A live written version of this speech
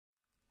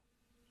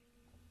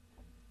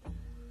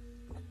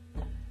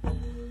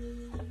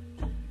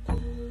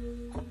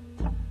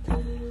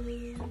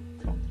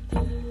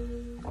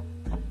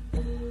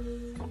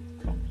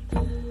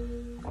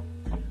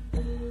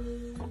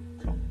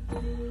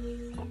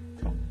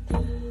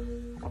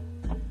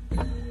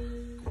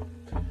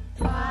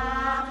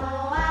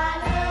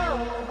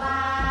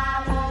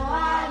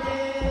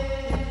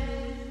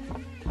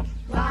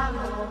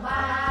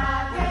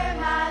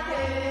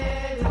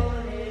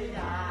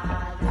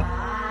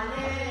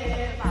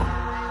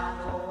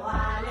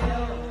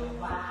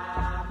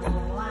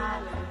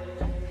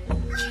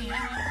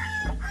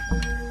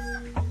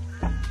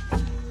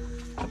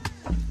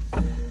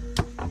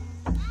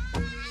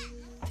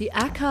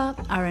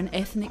Akha are an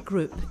ethnic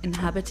group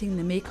inhabiting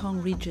the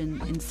Mekong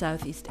region in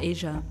Southeast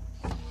Asia.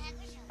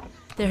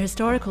 Their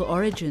historical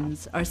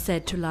origins are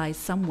said to lie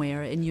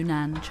somewhere in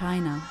Yunnan,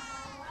 China.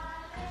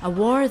 A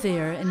war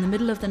there in the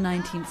middle of the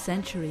 19th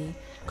century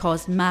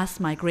caused mass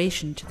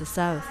migration to the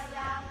south.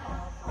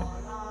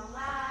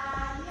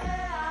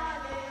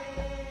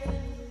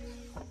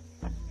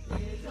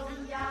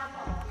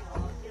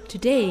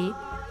 Today,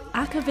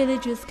 Akha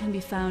villages can be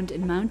found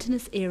in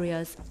mountainous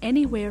areas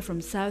anywhere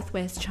from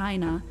southwest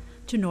China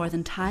to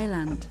northern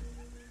Thailand.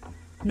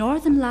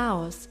 Northern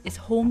Laos is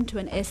home to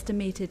an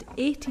estimated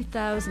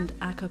 80,000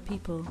 Akha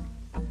people.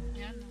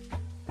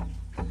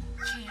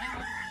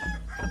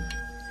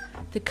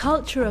 The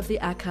culture of the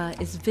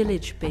Akha is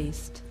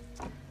village-based.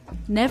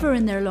 Never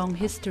in their long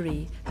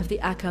history have the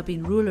Akha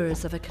been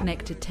rulers of a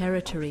connected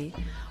territory,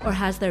 or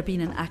has there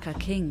been an Akha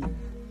king.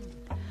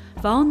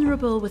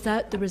 Vulnerable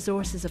without the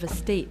resources of a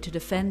state to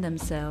defend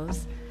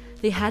themselves,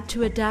 they had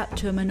to adapt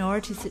to a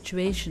minority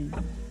situation.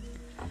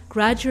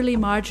 Gradually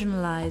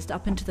marginalised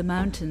up into the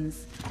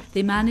mountains,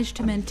 they managed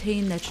to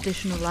maintain their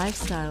traditional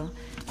lifestyle,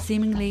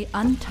 seemingly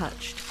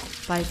untouched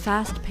by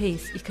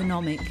fast-paced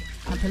economic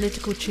and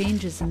political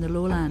changes in the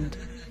lowland.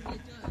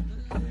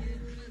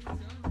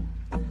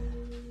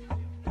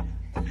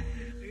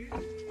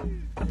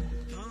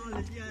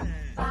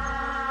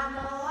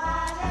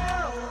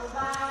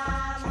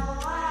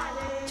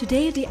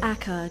 Today the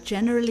Akha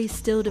generally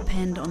still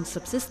depend on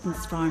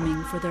subsistence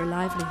farming for their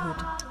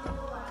livelihood.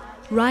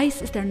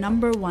 Rice is their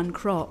 #1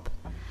 crop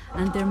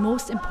and their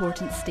most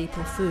important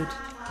staple food.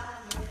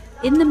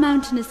 In the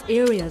mountainous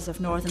areas of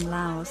northern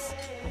Laos,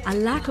 a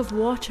lack of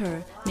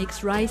water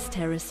makes rice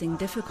terracing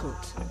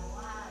difficult.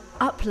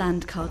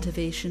 Upland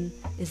cultivation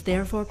is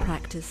therefore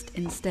practiced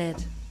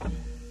instead.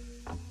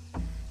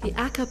 The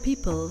Akha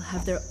people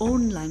have their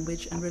own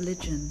language and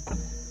religion.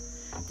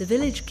 The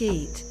village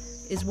gate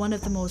is one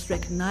of the most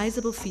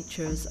recognizable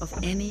features of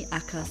any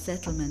Akha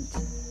settlement.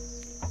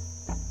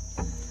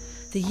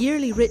 The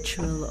yearly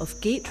ritual of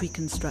gate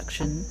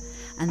reconstruction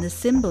and the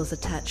symbols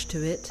attached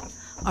to it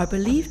are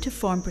believed to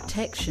form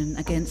protection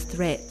against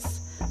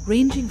threats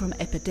ranging from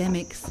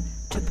epidemics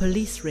to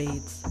police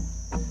raids.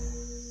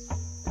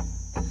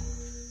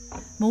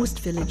 Most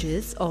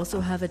villages also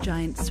have a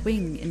giant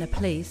swing in a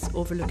place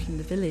overlooking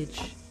the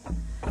village.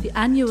 The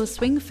annual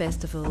swing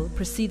festival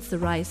precedes the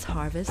rice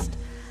harvest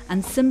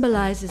and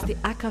symbolizes the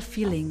Akha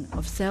feeling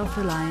of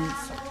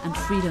self-reliance and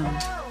freedom.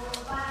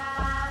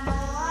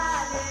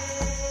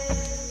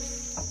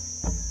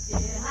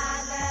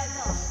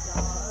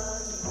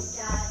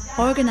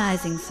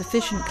 Organizing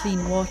sufficient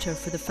clean water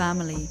for the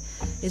family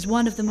is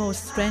one of the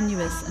most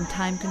strenuous and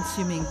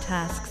time-consuming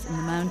tasks in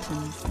the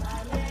mountains.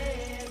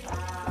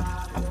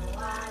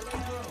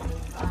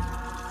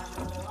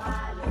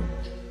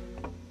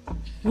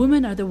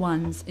 Women are the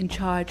ones in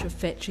charge of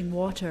fetching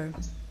water.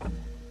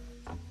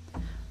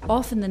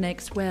 Often the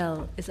next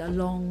well is a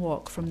long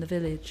walk from the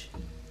village.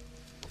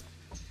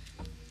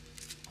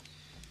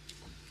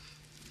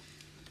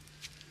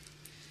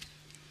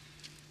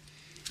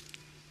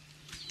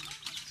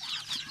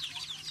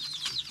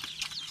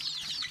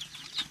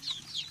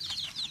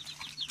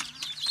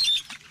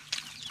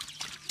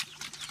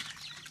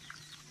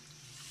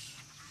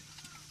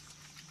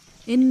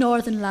 In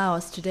northern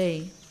Laos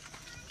today,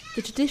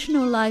 the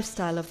traditional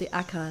lifestyle of the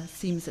Akha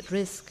seems at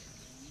risk.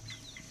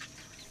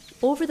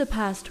 Over the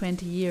past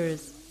 20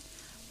 years,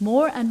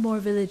 more and more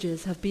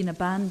villages have been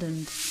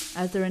abandoned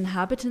as their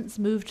inhabitants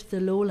moved to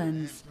the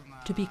lowlands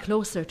to be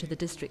closer to the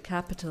district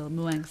capital,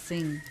 Muang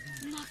Sing.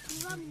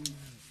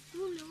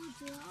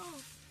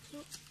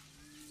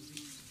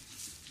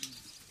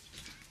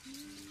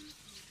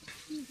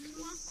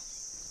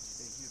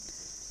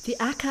 The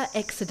Akha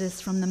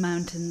exodus from the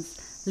mountains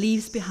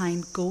leaves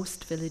behind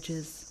ghost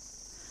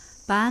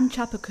villages. Ban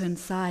Chapakun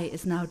Sai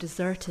is now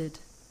deserted,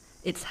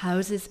 its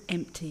houses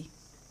empty.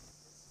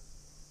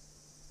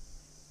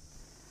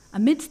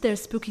 Amidst their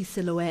spooky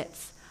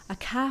silhouettes, a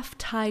calf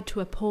tied to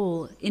a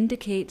pole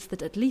indicates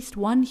that at least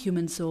one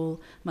human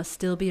soul must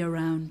still be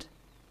around.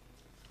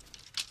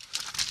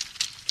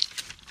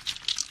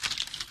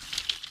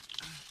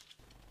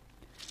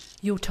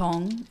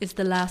 Yotong is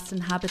the last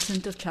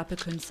inhabitant of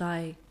Chapakun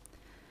Sai.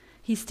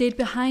 He stayed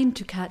behind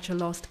to catch a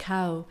lost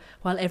cow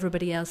while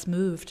everybody else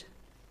moved.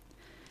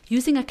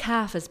 Using a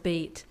calf as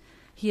bait,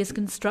 he is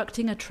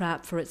constructing a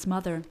trap for its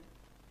mother.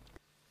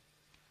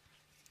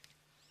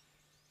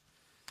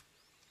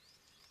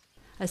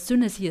 As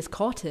soon as he has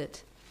caught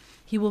it,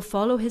 he will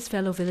follow his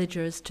fellow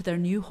villagers to their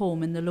new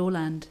home in the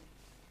lowland.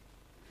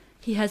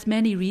 He has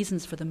many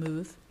reasons for the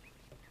move.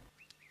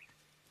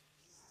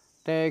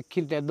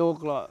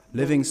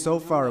 Living so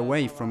far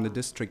away from the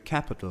district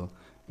capital,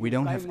 we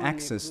don't have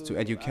access to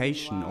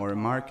education or a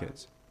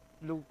market.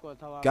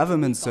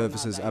 Government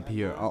services up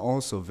here are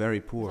also very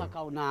poor.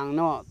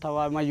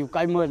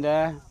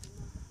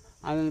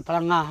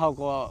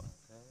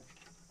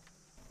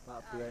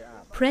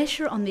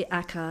 Pressure on the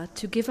Akha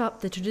to give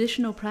up the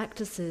traditional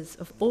practices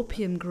of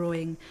opium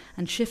growing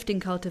and shifting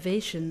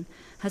cultivation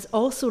has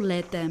also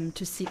led them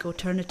to seek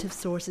alternative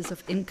sources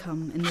of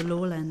income in the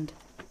lowland.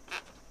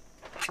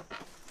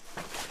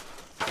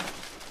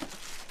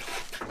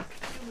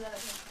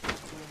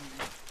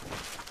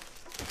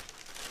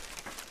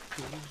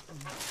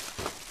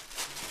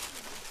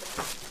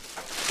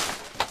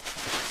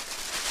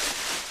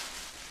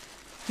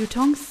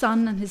 Yutong's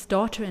son and his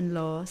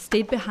daughter-in-law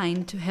stayed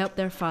behind to help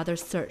their father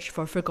search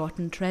for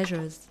forgotten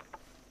treasures.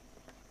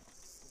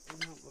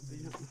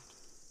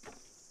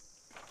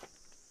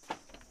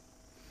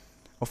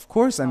 Of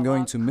course I'm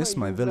going to miss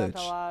my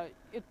village.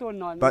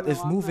 But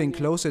if moving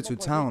closer to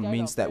town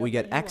means that we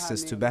get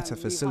access to better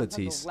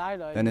facilities,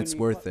 then it's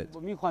worth it.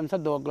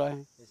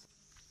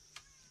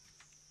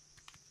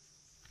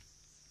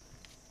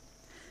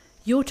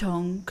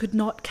 Yutong could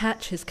not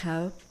catch his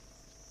cow.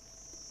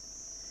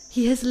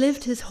 He has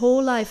lived his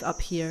whole life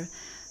up here.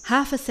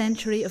 Half a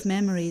century of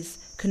memories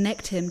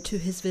connect him to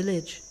his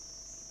village.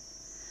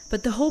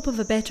 But the hope of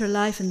a better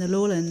life in the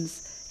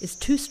lowlands is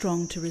too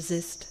strong to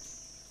resist.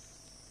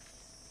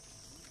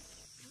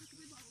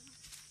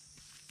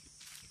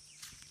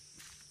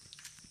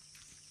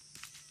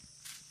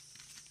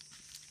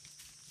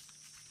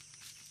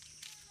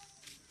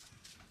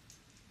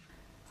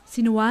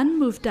 Sinuan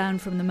moved down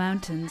from the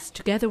mountains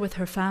together with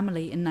her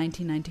family in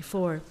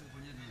 1994.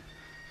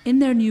 In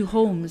their new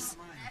homes,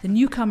 the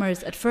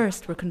newcomers at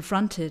first were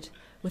confronted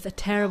with a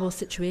terrible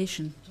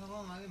situation.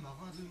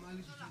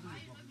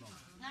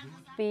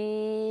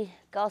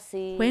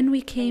 When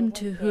we came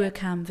to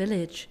Huakam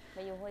village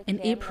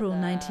in April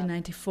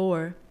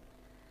 1994,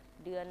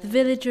 the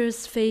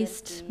villagers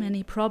faced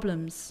many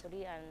problems,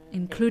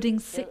 including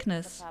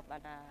sickness.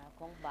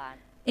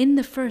 In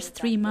the first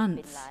 3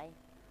 months,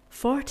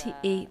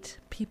 48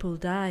 people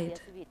died.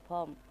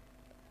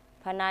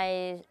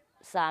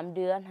 3 เ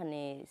ดือนหัน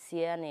นี่เสี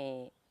ยนี่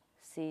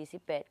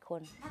48 ค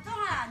น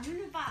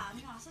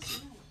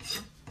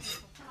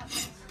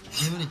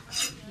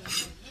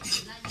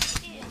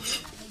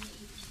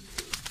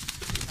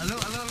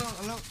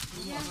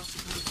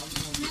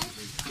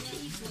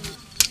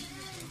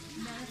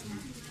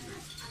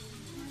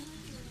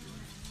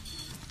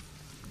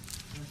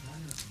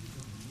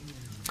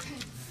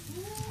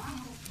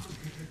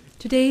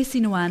Today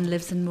Sinuan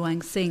lives in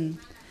Muang Sing,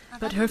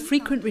 but her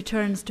frequent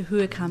returns to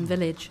Huakam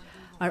village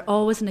are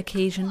always an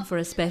occasion for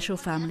a special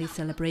family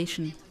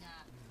celebration.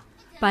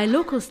 By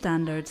local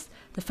standards,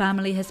 the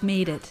family has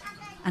made it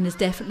and is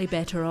definitely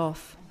better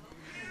off.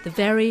 The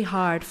very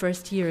hard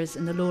first years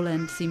in the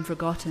lowland seem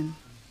forgotten.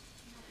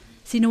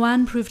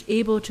 Sinuan proved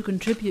able to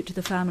contribute to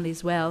the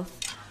family's wealth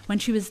when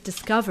she was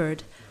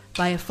discovered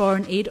by a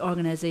foreign aid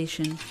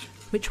organisation,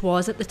 which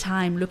was at the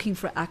time looking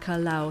for Akha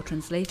Lao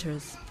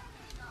translators.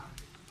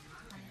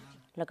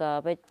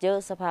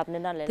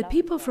 The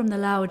people from the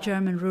Lao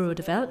German Rural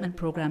Development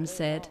Programme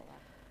said,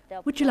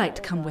 "Would you like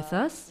to come with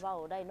us?"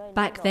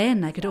 Back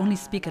then I could only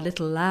speak a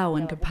little Lao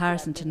in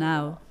comparison to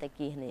now.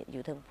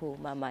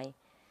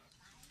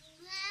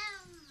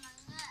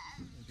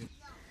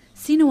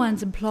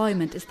 Sinuan's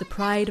employment is the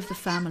pride of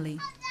the family.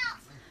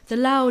 The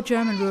Lao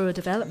German Rural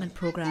Development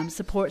Programme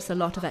supports a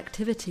lot of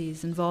activities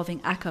involving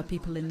Akha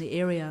people in the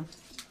area.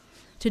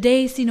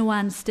 Today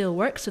Sinuan still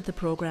works with the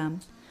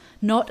programme,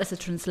 not as a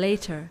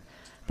translator,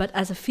 but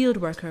as a field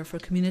worker for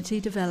community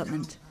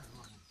development.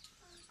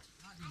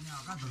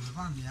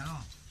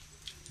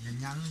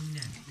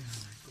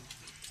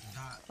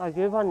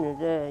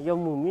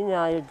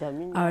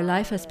 Our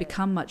life has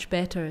become much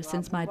better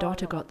since my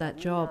daughter got that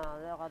job.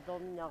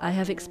 I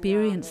have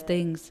experienced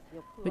things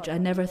which I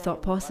never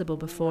thought possible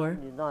before.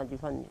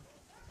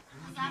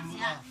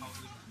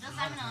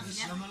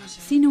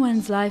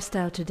 Sinuan's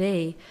lifestyle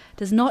today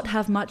does not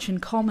have much in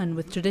common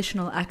with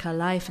traditional Akha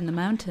life in the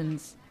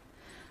mountains,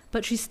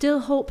 but she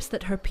still hopes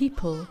that her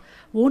people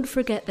won't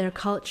forget their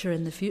culture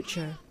in the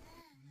future.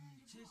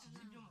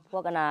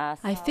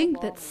 I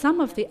think that some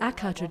of the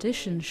Akha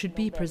tradition should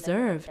be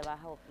preserved.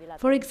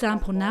 For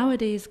example,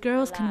 nowadays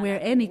girls can wear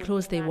any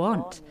clothes they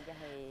want,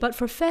 but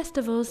for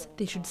festivals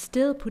they should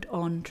still put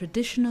on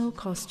traditional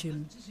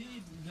costumes.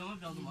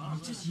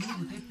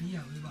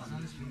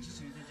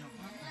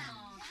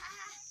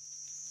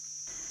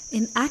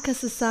 In Akha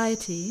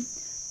society,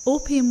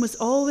 opium was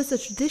always a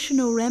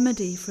traditional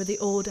remedy for the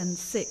old and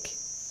sick.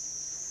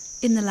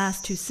 In the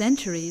last 2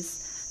 centuries,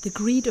 the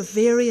greed of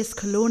various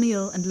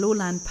colonial and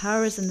lowland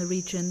powers in the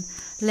region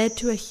led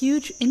to a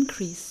huge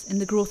increase in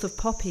the growth of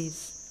poppies.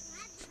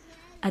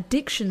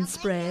 Addiction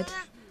spread,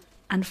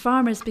 and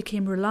farmers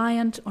became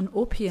reliant on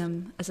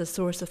opium as a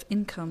source of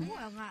income.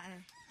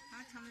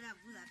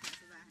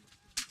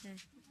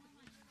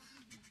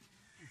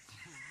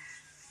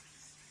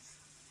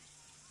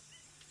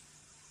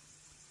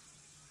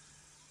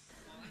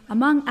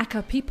 Among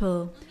Akha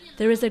people,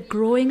 there is a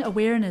growing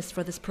awareness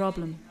for this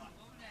problem.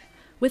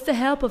 With the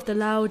help of the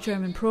Lao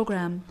German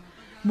programme,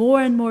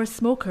 more and more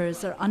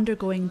smokers are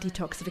undergoing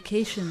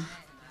detoxification.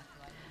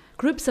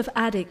 Groups of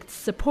addicts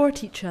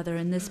support each other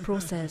in this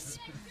process.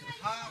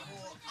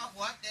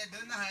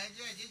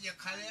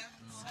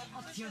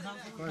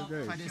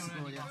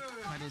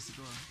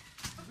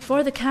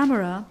 For the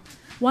camera,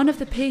 one of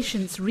the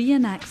patients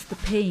reenacts the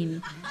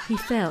pain he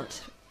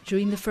felt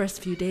during the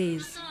first few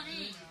days.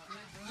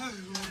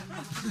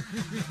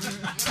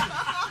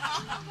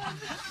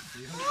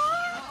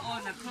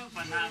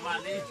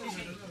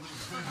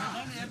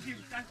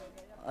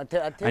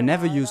 I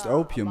never used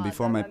opium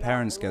before my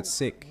parents got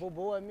sick,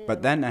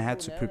 but then I had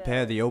to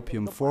prepare the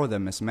opium for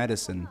them as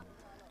medicine,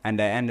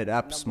 and I ended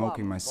up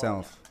smoking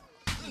myself.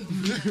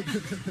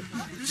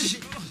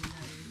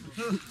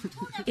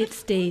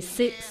 It's day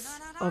 6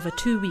 of a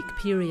 2-week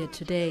period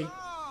today.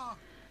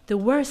 The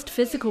worst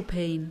physical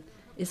pain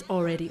is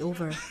already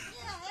over.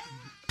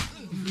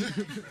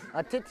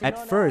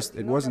 At first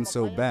it wasn't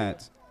so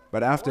bad,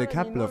 but after a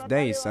couple of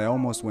days I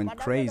almost went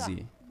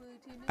crazy.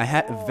 I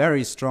had a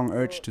very strong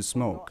urge to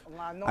smoke.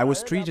 I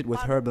was treated with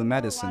herbal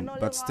medicine,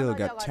 but still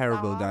got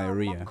terrible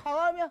diarrhea.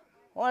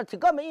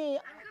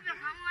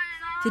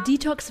 The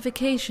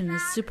detoxification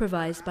is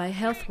supervised by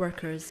health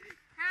workers.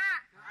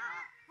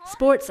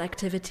 Sports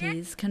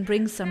activities can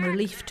bring some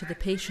relief to the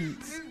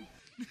patients.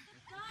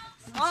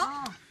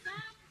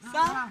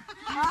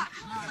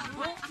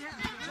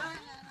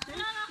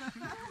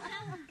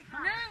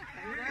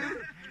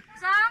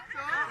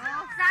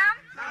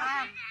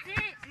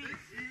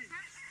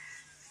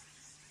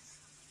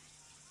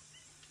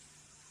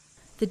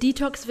 The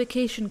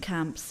detoxification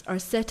camps are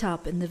set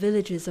up in the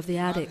villages of the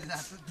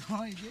addicts.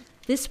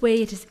 This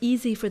way it is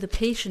easy for the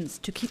patients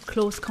to keep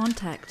close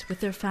contact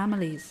with their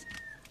families.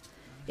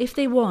 If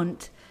they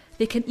want,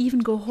 they can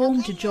even go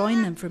home to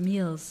join them for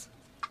meals.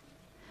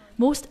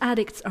 Most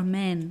addicts are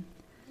men,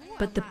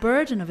 but the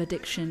burden of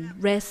addiction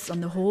rests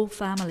on the whole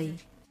family.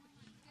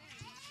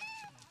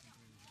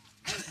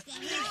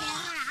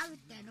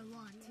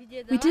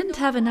 We didn't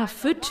have enough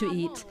food to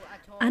eat,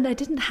 and I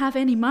didn't have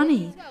any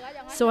money,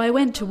 so I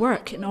went to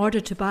work in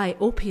order to buy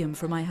opium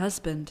for my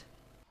husband.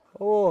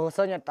 I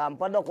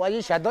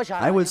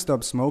will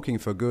stop smoking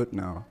for good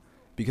now,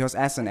 because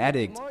as an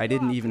addict I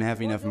didn't even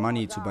have enough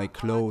money to buy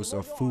clothes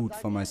or food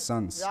for my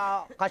sons.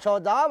 I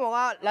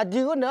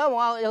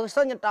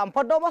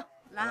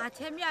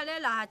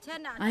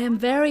am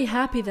very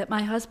happy that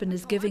my husband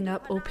is giving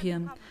up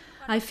opium.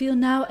 I feel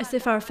now as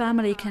if our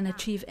family can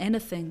achieve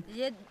anything.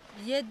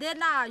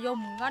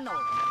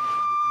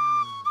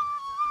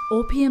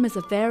 Opium is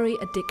a very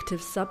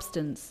addictive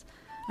substance,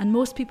 and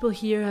most people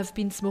here have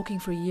been smoking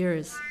for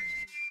years.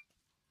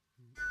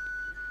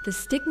 The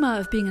stigma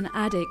of being an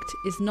addict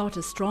is not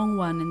a strong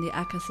one in the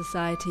Akha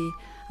society,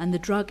 and the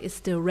drug is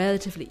still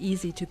relatively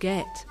easy to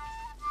get.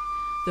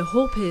 The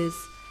hope is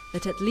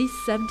that at least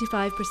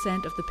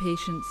 75% of the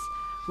patients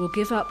will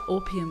give up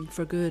opium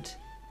for good.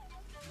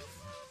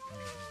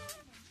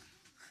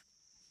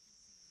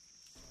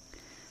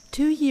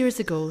 Two years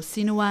ago,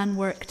 Sinuan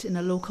worked in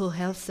a local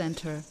health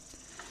centre.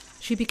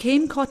 She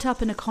became caught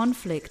up in a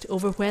conflict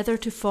over whether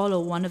to follow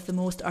one of the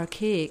most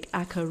archaic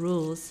Akha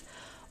rules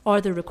or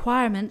the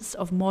requirements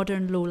of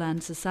modern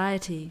lowland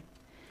society.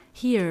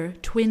 Here,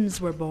 twins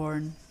were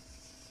born.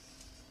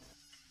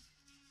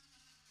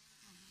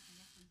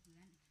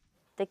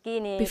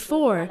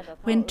 Before,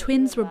 when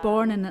twins were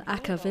born in an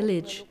Akha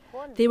village,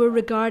 they were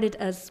regarded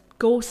as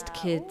ghost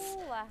kids,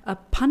 a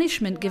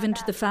punishment given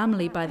to the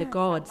family by the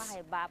gods.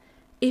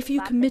 If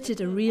you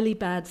committed a really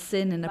bad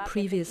sin in a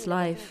previous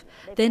life,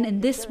 then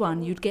in this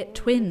one you'd get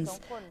twins,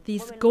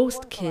 these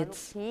ghost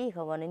kids.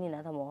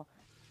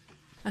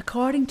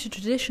 According to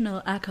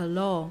traditional Akha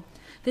law,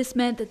 this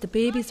meant that the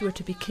babies were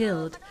to be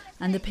killed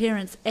and the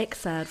parents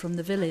exiled from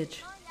the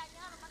village.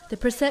 The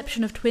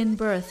perception of twin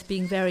birth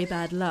being very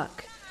bad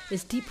luck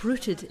is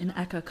deep-rooted in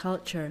Akha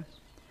culture.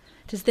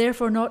 It is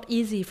therefore not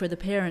easy for the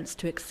parents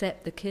to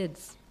accept the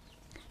kids.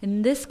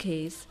 In this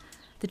case,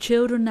 the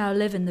children now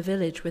live in the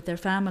village with their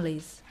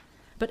families,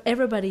 but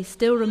everybody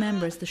still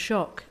remembers the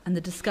shock and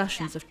the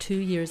discussions of 2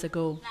 years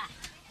ago.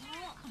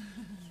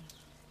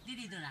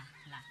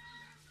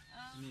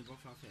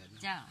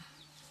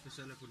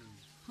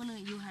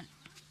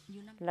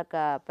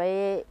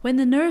 When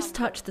the nurse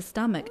touched the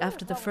stomach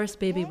after the first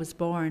baby was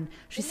born,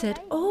 she said,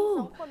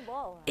 "Oh,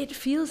 it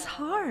feels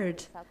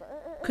hard.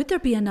 Could there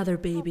be another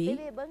baby?"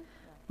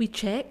 We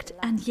checked,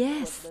 and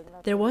yes,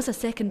 there was a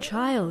second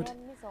child.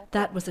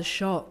 That was a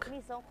shock.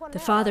 The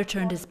father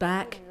turned his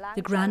back,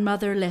 the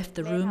grandmother left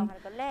the room,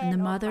 and the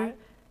mother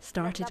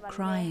started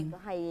crying.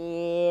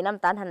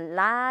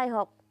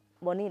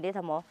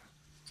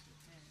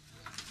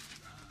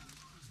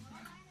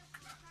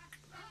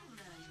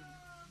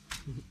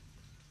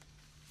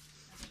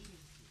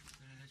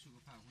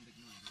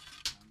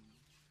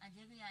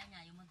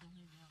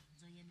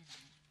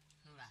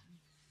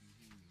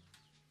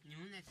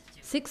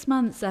 6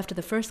 months after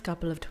the first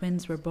couple of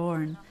twins were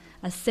born,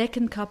 a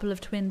second couple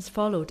of twins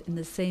followed in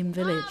the same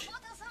village.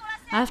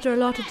 After a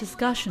lot of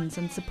discussions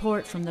and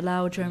support from the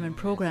Lao German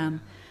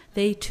program,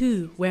 they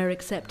too were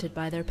accepted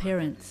by their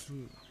parents.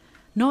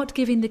 Not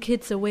giving the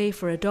kids away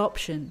for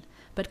adoption,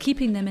 but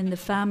keeping them in the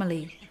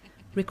family,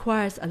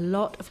 requires a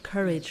lot of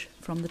courage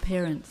from the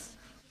parents.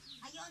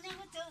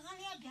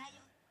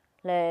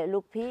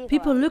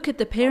 People look at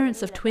the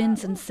parents of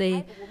twins and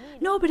say,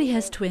 "Nobody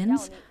has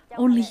twins,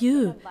 only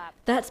you.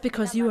 That's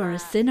because you are a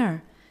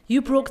sinner.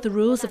 You broke the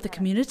rules of the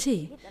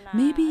community.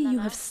 Maybe you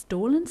have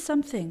stolen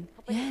something."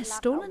 Yes,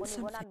 stolen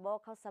something.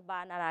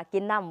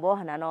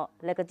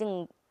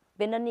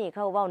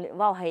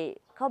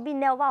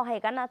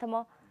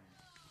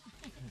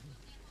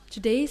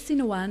 Today,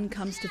 Sinoan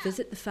comes to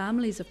visit the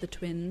families of the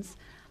twins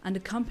and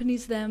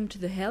accompanies them to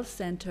the health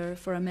centre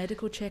for a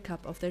medical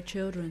checkup of their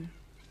children.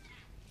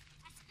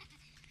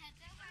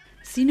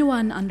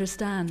 Sinoan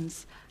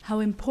understands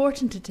how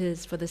important it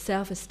is for the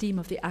self-esteem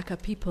of the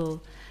Akha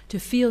people to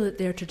feel that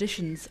their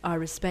traditions are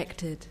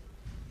respected.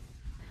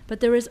 But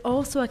there is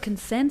also a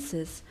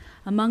consensus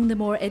among the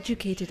more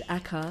educated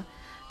Akha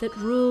that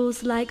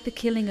rules like the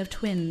killing of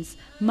twins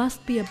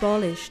must be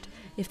abolished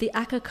if the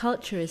Akha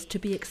culture is to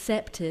be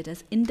accepted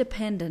as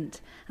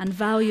independent and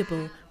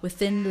valuable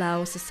within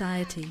Lao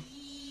society.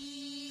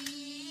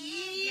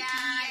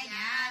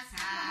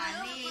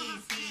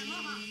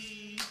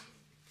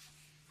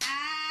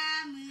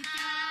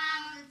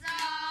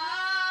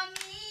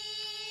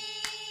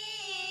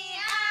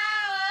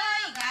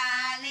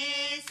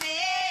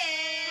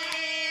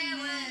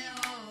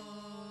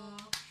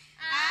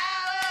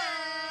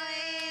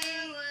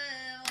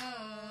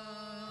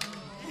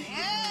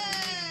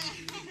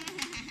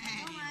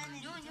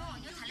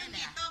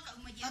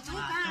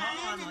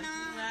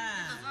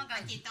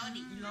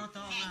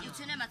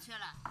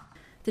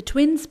 The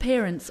twins'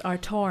 parents are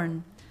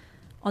torn.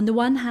 On the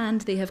one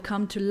hand, they have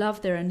come to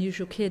love their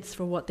unusual kids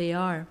for what they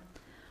are.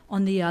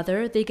 On the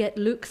other, they get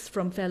looks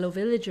from fellow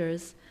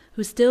villagers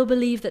who still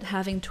believe that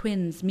having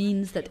twins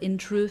means that in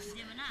truth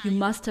you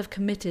must have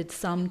committed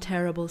some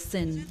terrible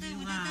sin.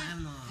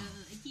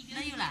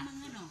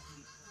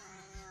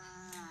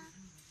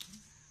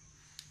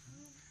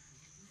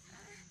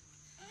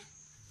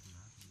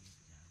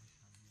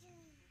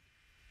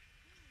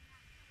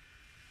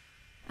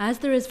 As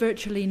there is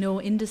virtually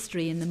no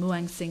industry in the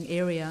Muang Sing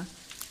area,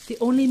 the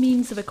only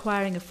means of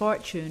acquiring a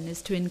fortune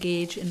is to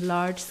engage in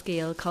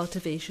large-scale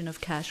cultivation of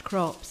cash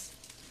crops.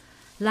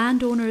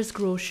 Landowners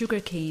grow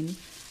sugarcane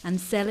and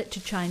sell it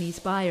to Chinese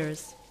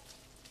buyers.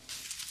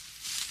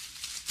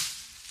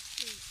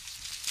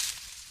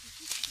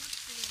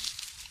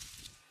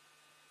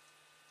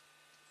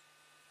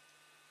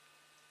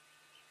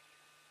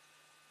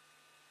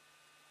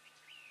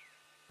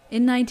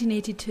 In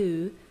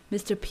 1982,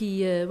 Mr.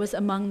 P. was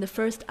among the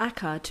first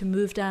Akha to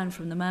move down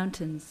from the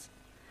mountains.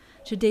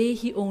 Today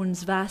he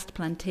owns vast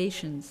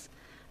plantations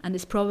and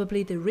is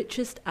probably the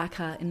richest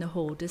Akha in the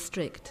whole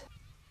district.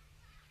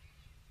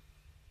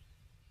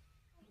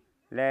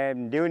 Here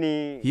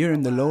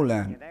in the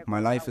lowland, my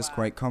life is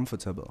quite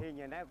comfortable.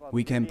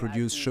 We can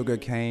produce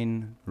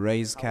sugarcane,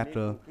 raise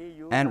cattle,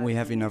 and we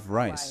have enough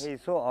rice.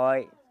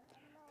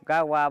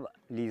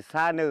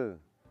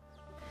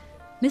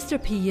 Mr.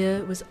 P.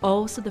 was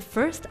also the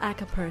first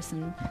Akha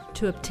person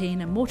to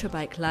obtain a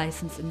motorbike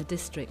license in the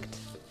district.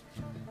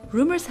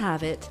 Rumours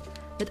have it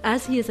that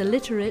as he is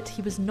illiterate,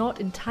 he was not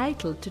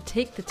entitled to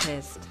take the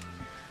test.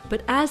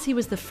 But as he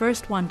was the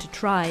first one to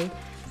try,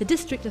 the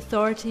district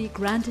authority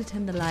granted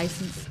him the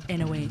license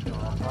anyway.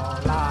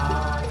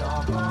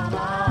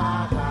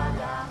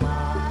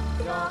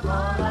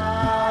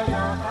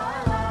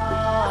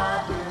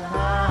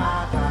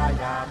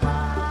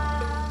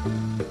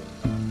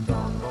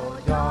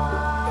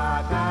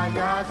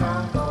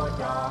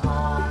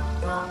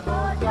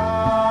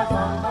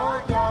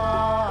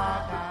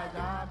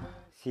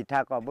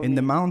 In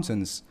the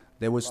mountains,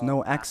 there was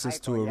no access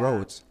to a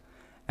road,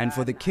 and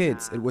for the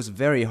kids it was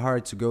very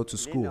hard to go to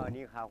school.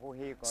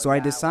 So I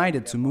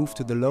decided to move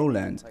to the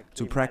lowland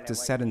to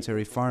practice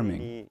sedentary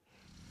farming.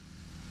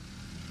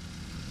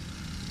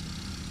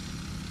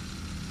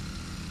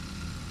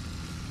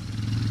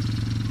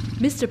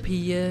 Mr.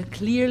 P.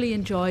 clearly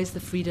enjoys the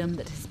freedom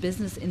that his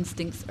business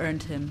instincts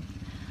earned him.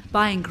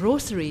 Buying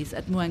groceries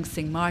at Muang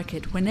Sing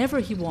Market whenever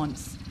he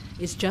wants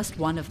is just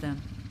one of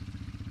them.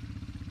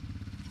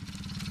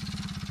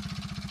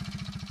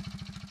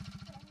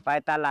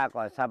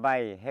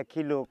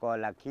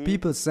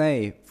 People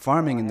say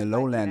farming in the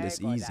lowland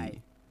is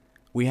easy.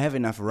 We have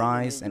enough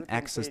rice and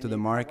access to the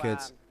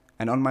market,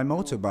 and on my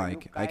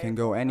motorbike I can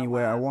go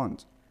anywhere I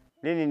want.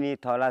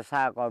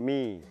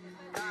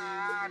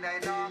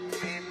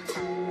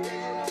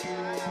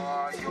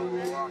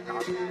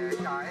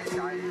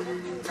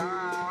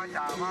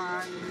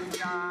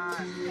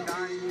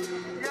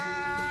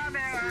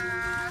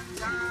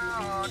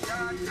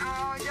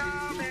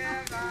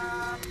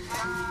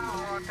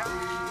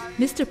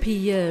 Mr.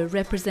 P.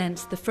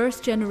 represents the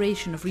first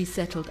generation of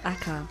resettled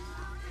Akha.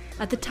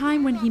 At the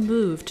time when he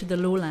moved to the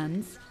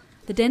lowlands,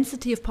 the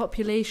density of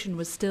population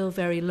was still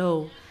very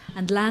low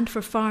and land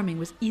for farming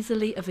was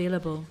easily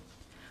available.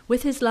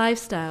 With his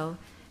lifestyle,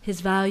 his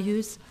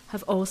values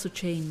have also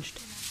changed.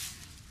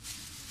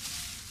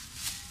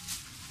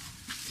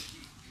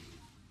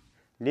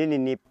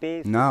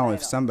 Now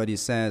if somebody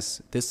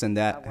says this and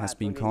that has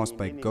been caused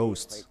by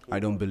ghosts, I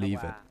don't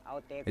believe it.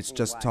 It's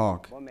just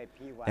talk.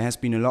 There has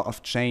been a lot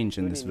of change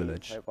in this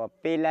village.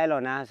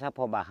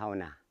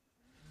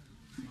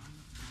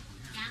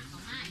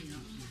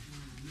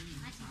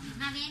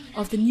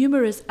 Of the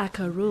numerous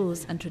Akha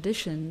rules and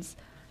traditions,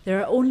 there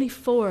are only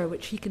 4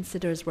 which he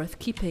considers worth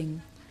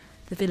keeping: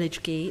 the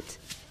village gate,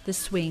 the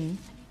swing,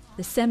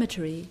 the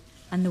cemetery,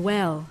 and the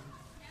well.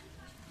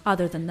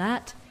 Other than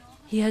that,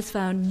 he has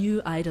found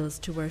new idols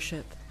to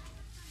worship.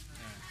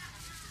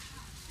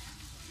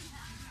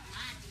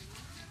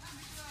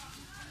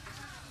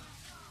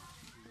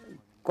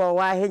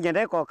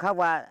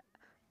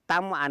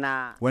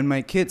 When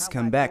my kids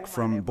come back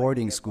from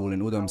boarding school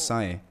in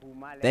Udomsai,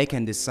 they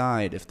can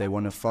decide if they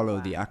want to follow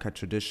the Akha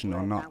tradition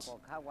or not.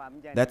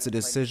 That's a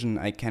decision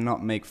I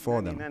cannot make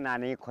for them.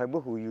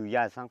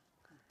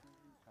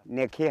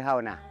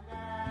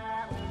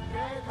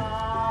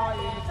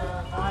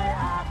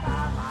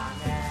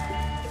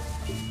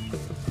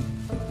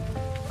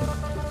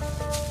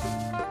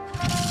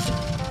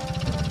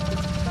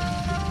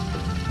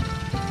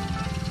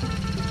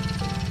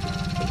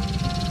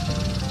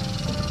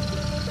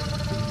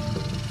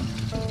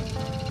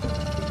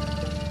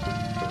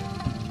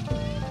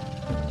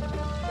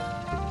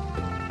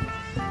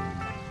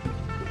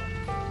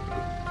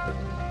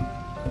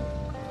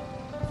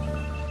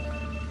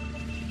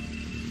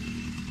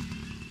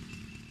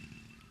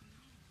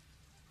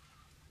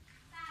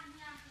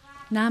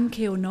 Nam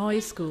Keo Noi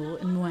School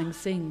in Muang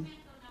Sing.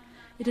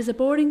 It is a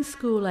boarding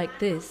school like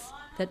this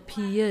that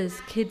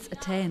Piya's kids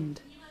attend.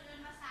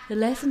 The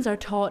lessons are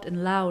taught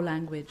in Lao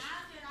language.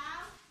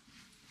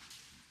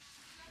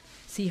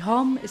 Si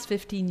Hom is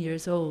 15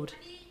 years old.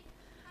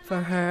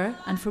 For her,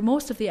 and for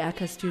most of the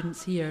Akha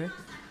students here,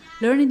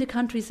 learning the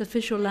country's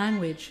official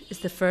language is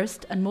the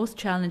first and most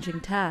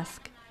challenging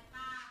task.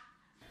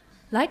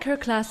 Like her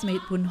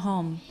classmate Bun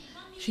Hom,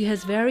 she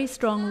has very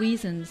strong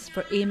reasons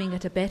for aiming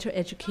at a better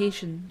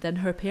education than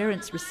her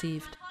parents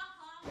received.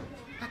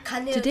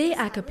 Today,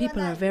 Akha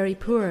people are very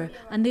poor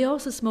and they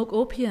also smoke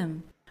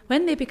opium.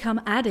 When they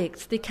become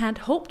addicts, they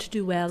can't hope to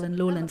do well in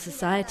lowland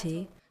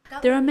society.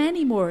 There are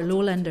many more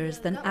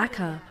lowlanders than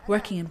Akha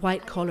working in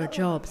white-collar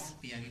jobs.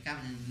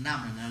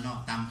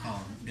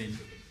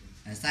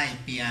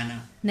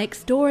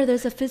 Next door,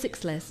 there's a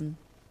physics lesson.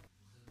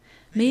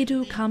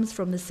 Medu comes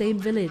from the same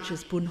village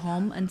as Bun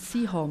Hom and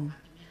Si Hom.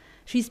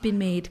 She's been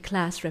made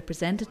class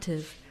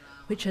representative,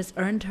 which has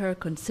earned her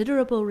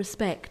considerable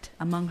respect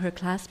among her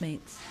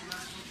classmates.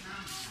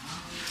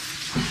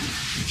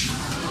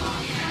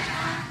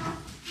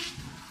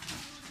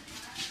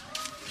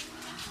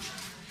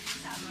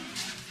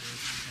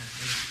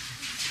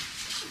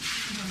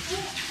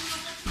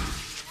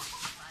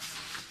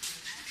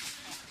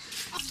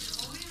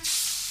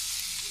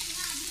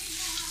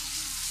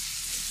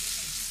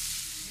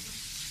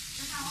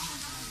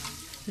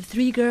 The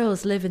 3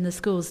 girls live in the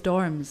school's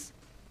dorms.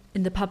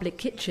 In the public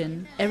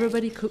kitchen,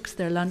 everybody cooks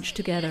their lunch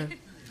together.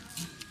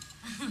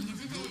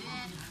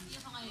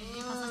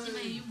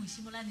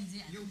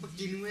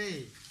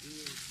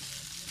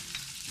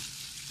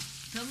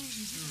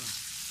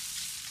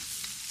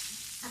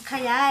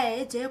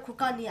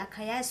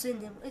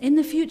 In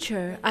the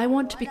future, I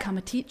want to become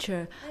a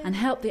teacher and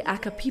help the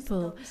Akha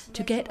people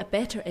to get a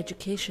better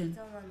education.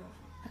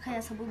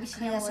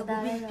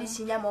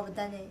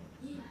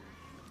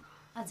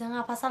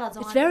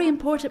 It's very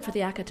important for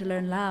the Akha to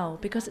learn Lao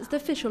because it's the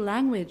official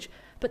language,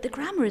 but the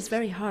grammar is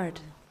very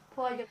hard.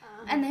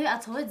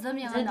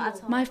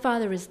 My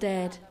father is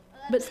dead,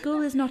 but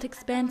school is not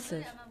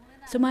expensive,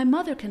 so my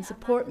mother can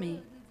support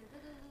me.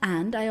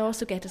 And I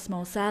also get a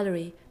small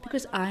salary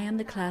because I am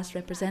the class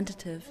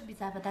representative.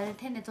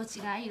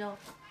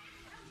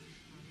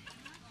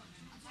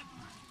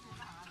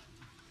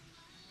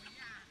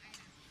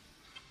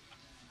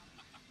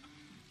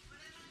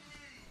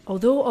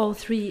 Although all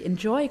 3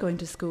 enjoy going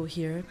to school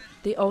here,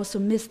 they also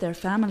miss their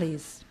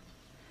families.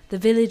 The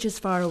village is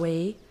far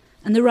away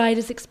and the ride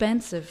is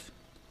expensive.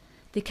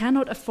 They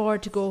cannot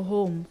afford to go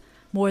home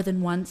more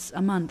than once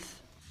a month.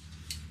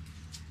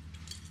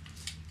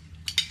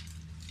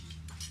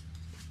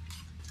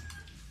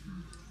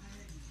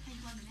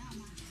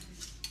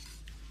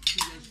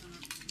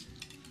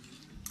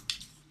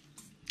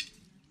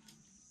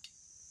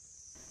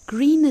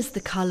 Green is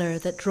the colour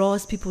that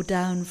draws people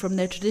down from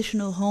their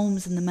traditional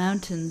homes in the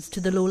mountains to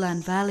the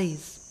lowland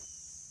valleys.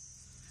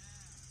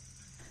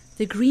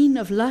 The green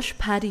of lush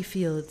paddy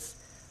fields,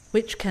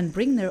 which can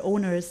bring their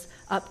owners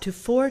up to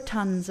 4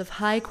 tons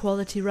of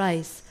high-quality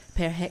rice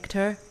per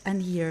hectare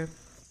and year.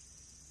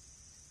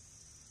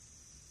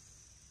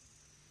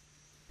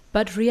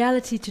 But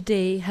reality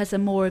today has a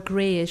more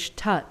greyish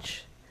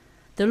touch.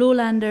 The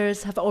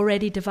lowlanders have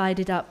already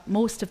divided up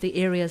most of the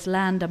area's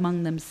land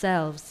among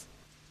themselves.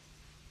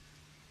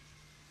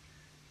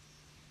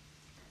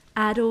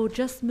 Ado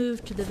just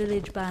moved to the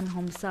village Ban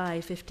Hom Sai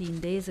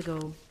 15 days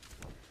ago.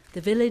 The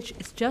village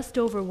is just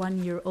over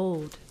 1 year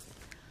old.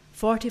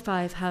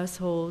 45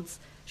 households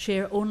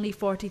share only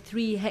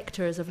 43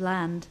 hectares of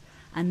land,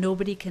 and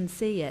nobody can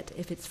say yet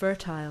if it's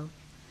fertile.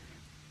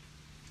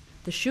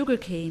 The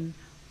sugarcane,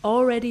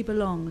 already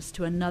belongs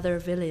to another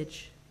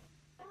village.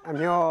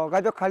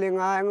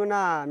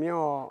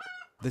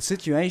 The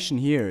situation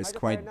here is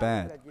quite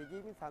bad.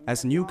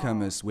 As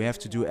newcomers, we have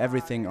to do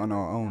everything on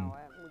our own.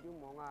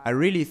 I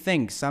really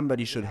think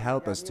somebody should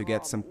help us to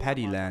get some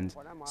paddy land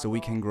so we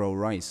can grow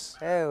rice.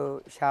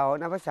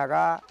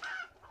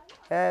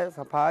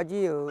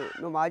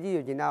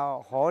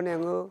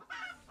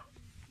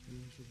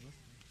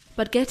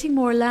 But getting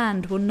more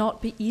land will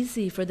not be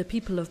easy for the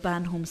people of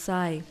Ban Hom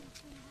Sai.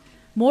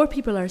 More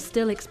people are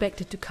still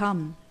expected to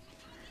come.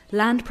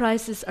 Land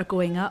prices are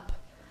going up,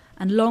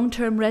 and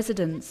long-term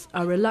residents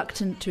are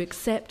reluctant to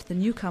accept the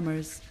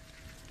newcomers.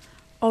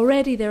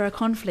 Already there are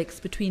conflicts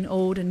between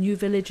old and new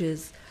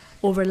villages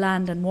over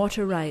land and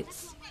water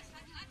rights.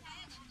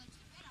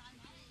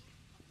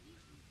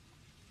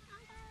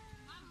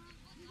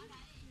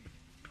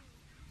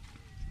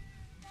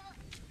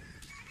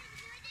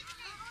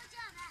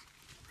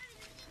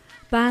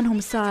 Ban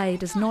Hom Sai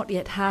does not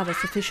yet have a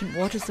sufficient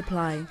water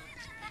supply.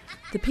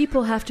 The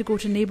people have to go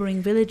to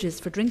neighbouring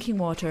villages for drinking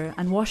water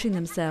and washing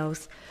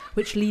themselves,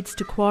 which leads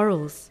to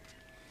quarrels.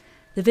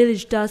 The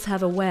village does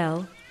have a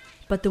well,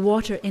 but the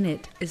water in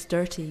it is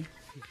dirty.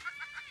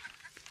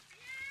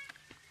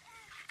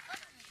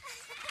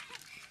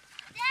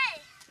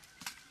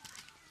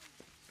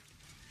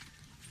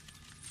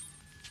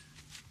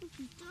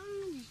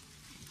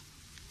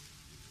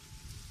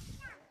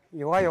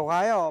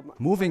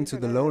 Moving to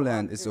the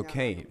lowland is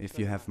okay if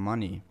you have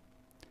money.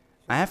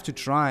 I have to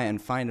try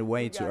and find a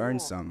way to earn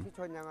some.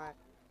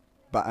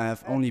 But I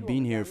have only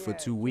been here for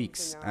 2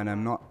 weeks and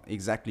I'm not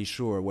exactly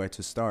sure where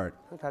to start.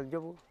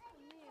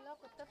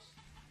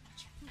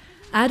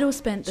 Ado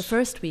spent the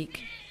first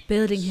week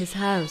building his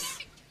house.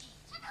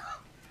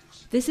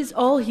 This is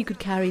all he could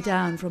carry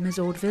down from his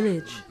old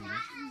village.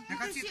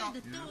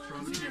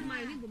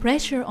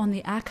 Pressure on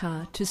the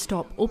Akha to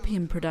stop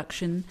opium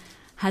production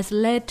has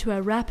led to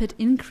a rapid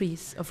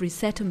increase of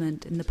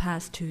resettlement in the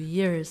past 2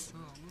 years.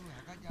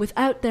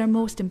 Without their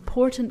most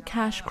important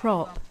cash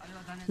crop,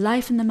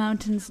 life in the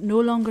mountains no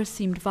longer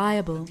seemed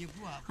viable,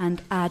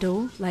 and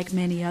Ado, like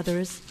many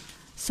others,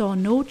 saw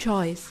no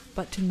choice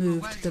but to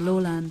move to the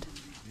lowland.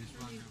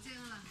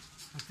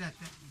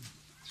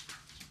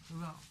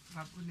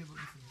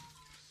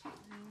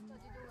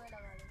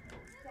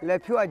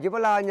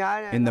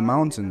 In the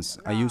mountains,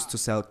 I used to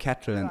sell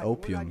cattle and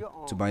opium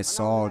to buy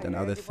salt and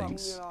other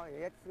things.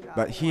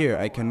 But here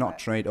I cannot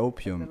trade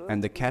opium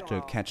and the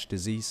cattle catch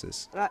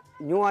diseases.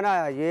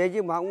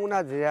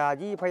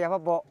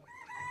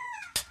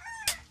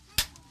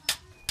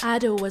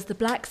 Ado was the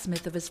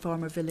blacksmith of his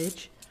former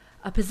village,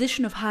 a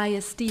position of high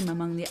esteem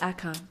among the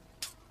Akha.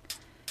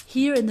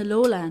 Here in the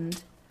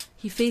lowland,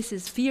 he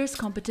faces fierce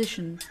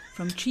competition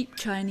from cheap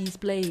Chinese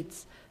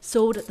blades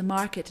sold at the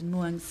market in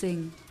Muang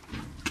Sing.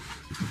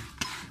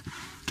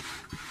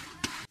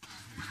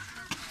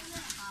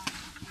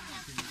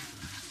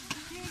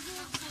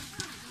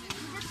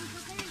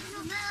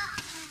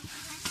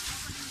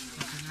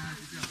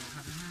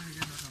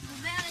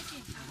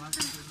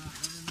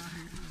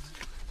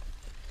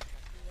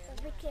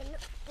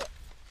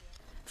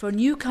 For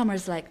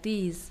newcomers like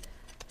these,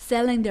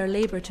 selling their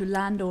labour to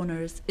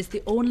landowners is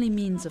the only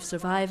means of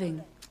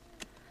surviving.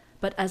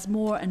 But as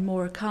more and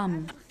more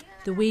come,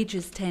 the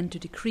wages tend to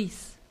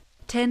decrease.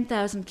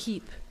 10,000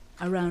 keep,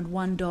 around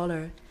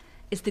 $1,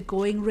 is the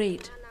going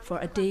rate for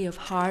a day of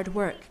hard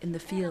work in the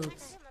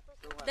fields.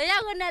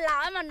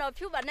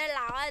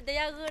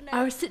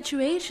 Our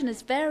situation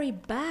is very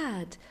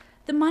bad.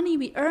 The money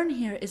we earn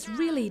here is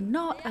really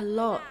not a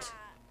lot.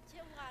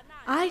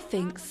 I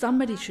think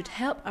somebody should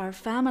help our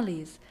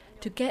families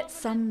to get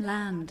some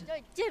land.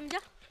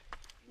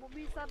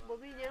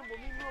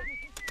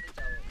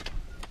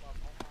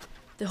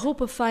 The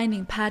hope of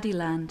finding paddy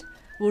land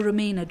will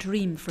remain a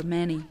dream for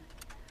many.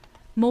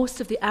 Most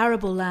of the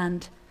arable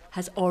land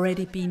has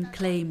already been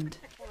claimed.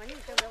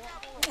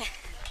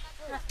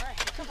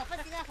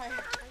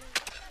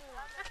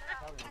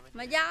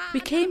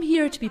 We came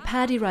here to be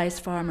paddy rice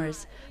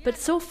farmers, but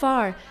so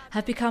far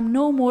have become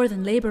no more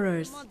than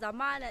labourers.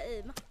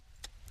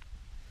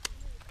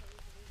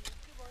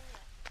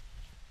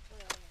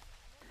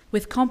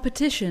 With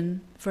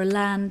competition for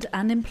land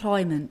and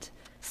employment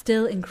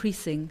still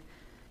increasing,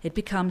 it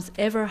becomes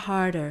ever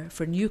harder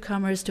for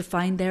newcomers to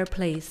find their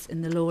place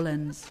in the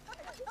lowlands.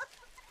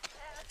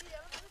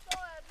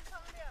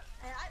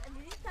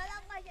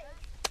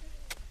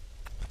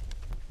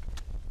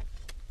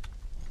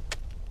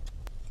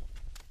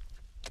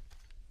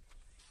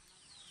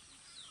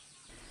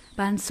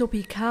 Ban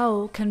Sopi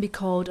Khao can be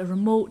called a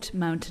remote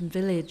mountain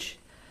village.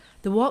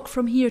 The walk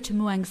from here to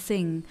Muang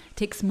Sing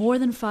takes more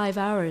than 5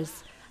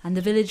 hours, and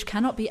the village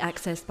cannot be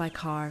accessed by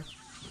car.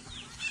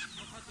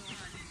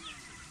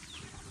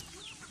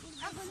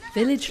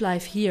 Village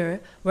life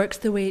here works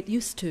the way it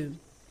used to.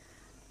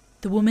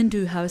 The women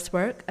do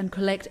housework and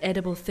collect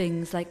edible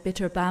things like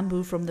bitter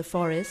bamboo from the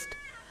forest,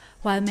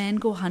 while men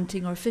go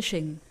hunting or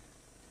fishing.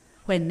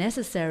 When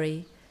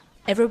necessary,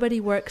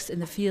 everybody works in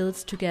the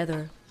fields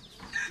together.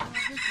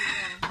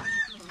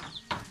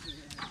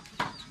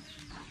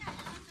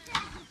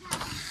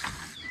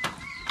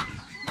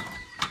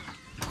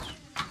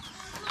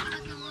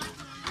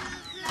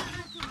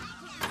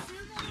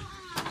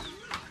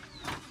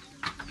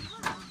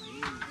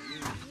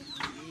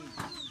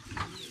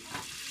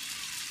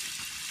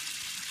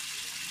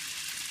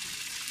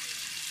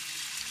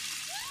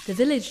 The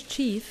village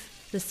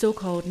chief, the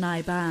so-called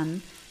Nai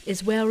Ban,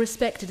 is well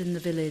respected in the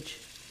village,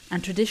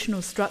 and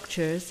traditional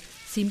structures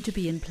seem to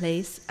be in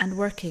place and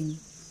working.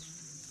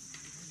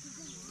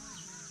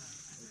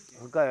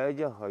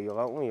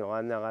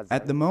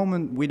 At the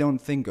moment, we don't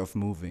think of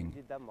moving,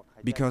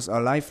 because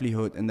our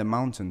livelihood in the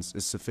mountains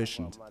is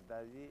sufficient.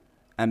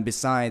 And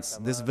besides,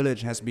 this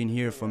village has been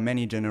here for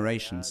many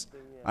generations.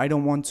 I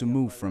don't want to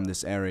move from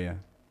this area.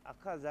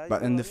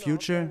 But in the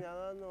future,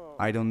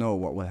 I don't know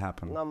what will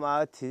happen.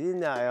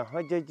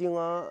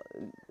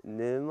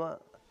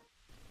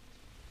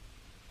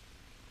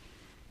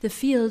 The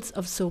fields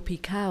of soapy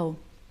cow.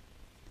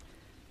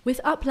 With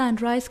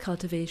upland rice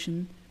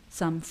cultivation,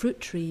 some fruit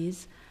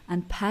trees,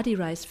 and paddy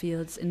rice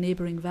fields in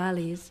neighbouring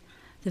valleys,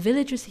 the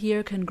villagers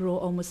here can grow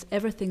almost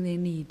everything they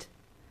need.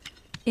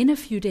 In a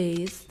few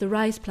days, the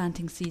rice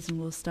planting season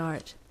will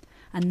start,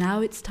 and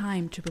now it's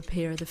time to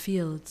prepare the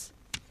fields.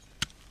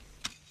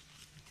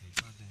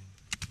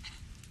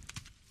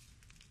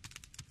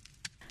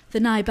 The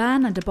Nai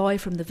Ban and a boy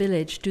from the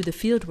village do the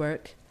field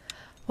work,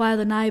 while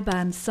the Nai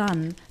Ban's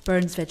son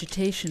burns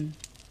vegetation.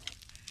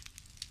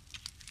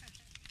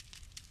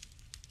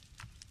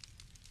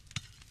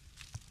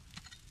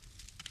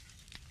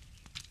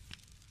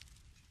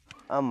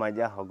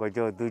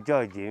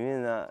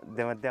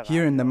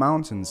 Here in the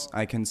mountains,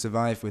 I can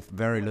survive with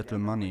very little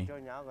money.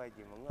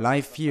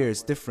 Life here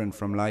is different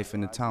from life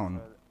in a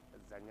town.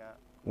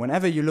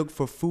 Whenever you look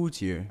for food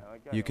here,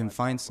 you can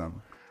find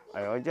some.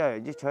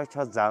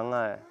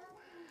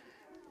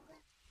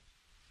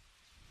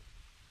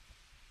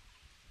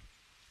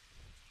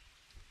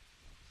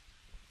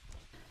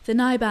 The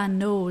Nai Ban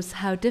knows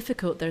how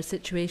difficult their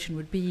situation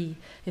would be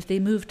if they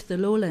moved to the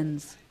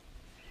lowlands.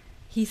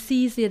 He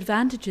sees the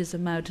advantages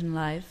of mountain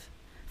life,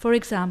 for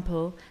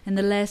example, in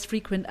the less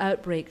frequent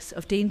outbreaks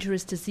of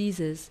dangerous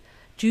diseases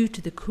due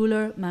to the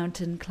cooler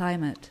mountain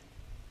climate.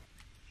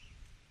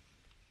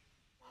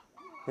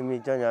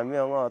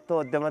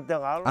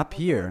 Up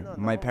here,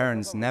 my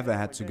parents never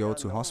had to go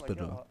to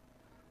hospital.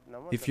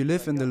 If you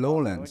live in the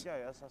lowlands,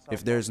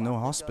 if there is no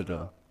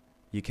hospital,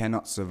 you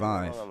cannot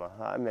survive.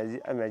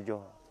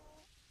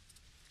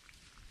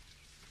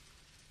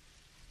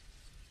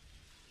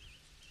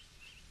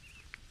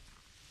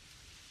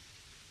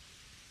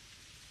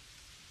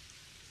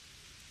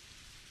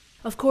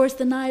 Of course,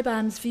 the Nai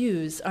Ban's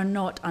views are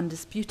not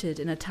undisputed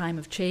in a time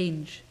of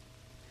change.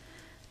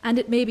 And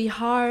it may be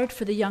hard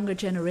for the younger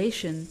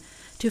generation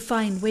to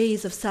find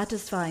ways of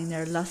satisfying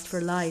their lust for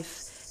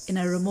life in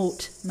a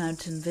remote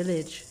mountain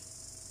village.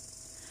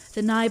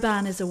 The Nai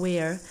Ban is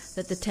aware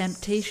that the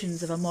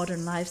temptations of a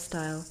modern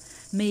lifestyle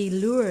may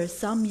lure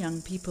some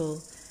young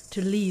people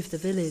to leave the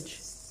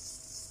village.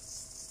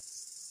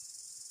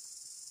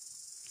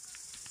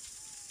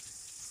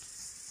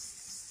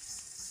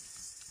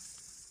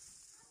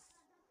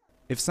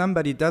 If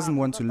somebody doesn't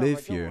want to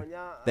live here,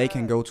 they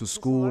can go to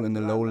school in the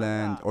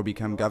lowland or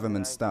become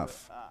government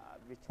staff.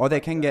 Or they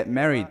can get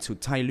married to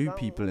Tai Lu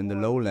people in the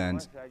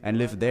lowland and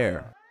live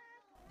there.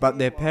 But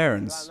their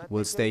parents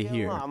will stay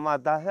here.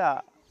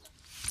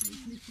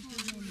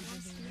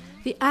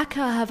 The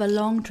Akha have a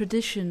long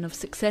tradition of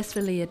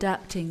successfully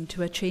adapting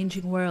to a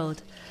changing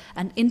world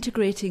and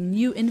integrating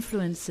new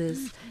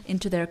influences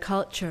into their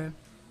culture.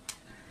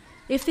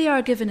 If they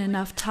are given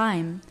enough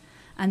time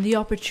and the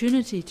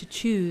opportunity to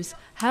choose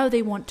how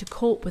they want to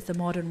cope with the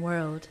modern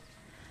world,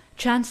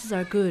 chances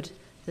are good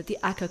that the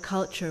Akha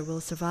culture will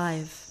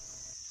survive.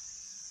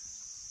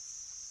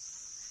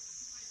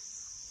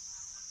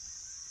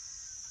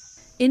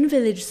 In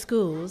village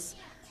schools,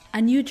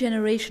 a new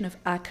generation of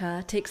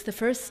Akha takes the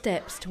first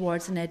steps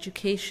towards an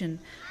education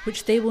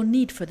which they will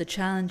need for the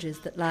challenges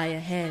that lie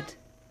ahead.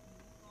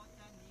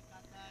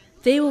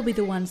 They will be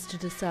the ones to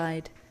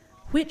decide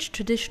which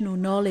traditional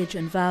knowledge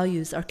and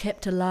values are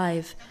kept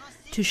alive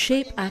to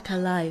shape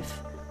Akha life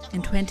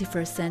in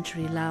 21st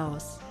century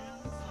Laos.